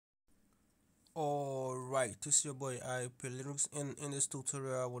Alright, this is your boy Linux. In this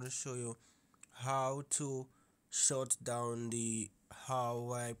tutorial I want to show you how to shut down the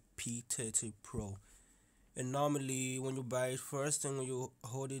Huawei P30 Pro. And normally when you buy it first and when you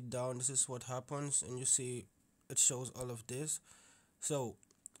hold it down, this is what happens, and you see it shows all of this. So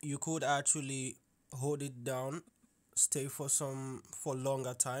you could actually hold it down, stay for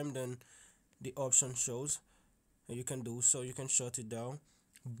longer time than the option shows. And you can do so, you can shut it down.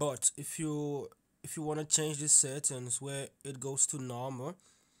 But if you want to change the settings where it goes to normal,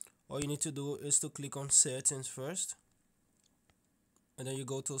 all you need to do is to click on settings first, and then you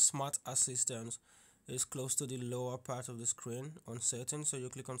go to smart assistance. It's close to the lower part of the screen on settings, so you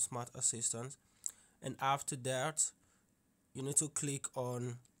click on smart assistance, and after that you need to click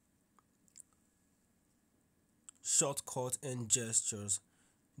on shortcut and gestures,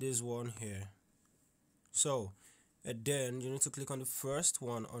 this one here. So and then you need to click on the first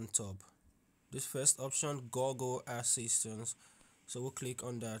one on top, this first option, Google Assistance. So we'll click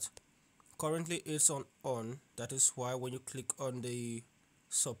on that. Currently it's on, that is why when you click on the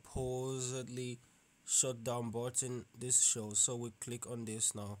supposedly shut down button, this shows. So we click on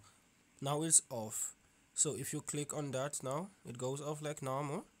this now. Now it's off. So if you click on that now, it goes off like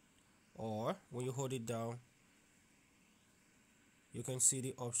normal. Or when you hold it down, you can see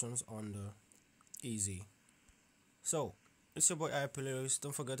the options on the easy. So it's your boy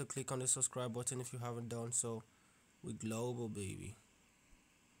Don't forget to click on the subscribe button if you haven't done so. We global, baby.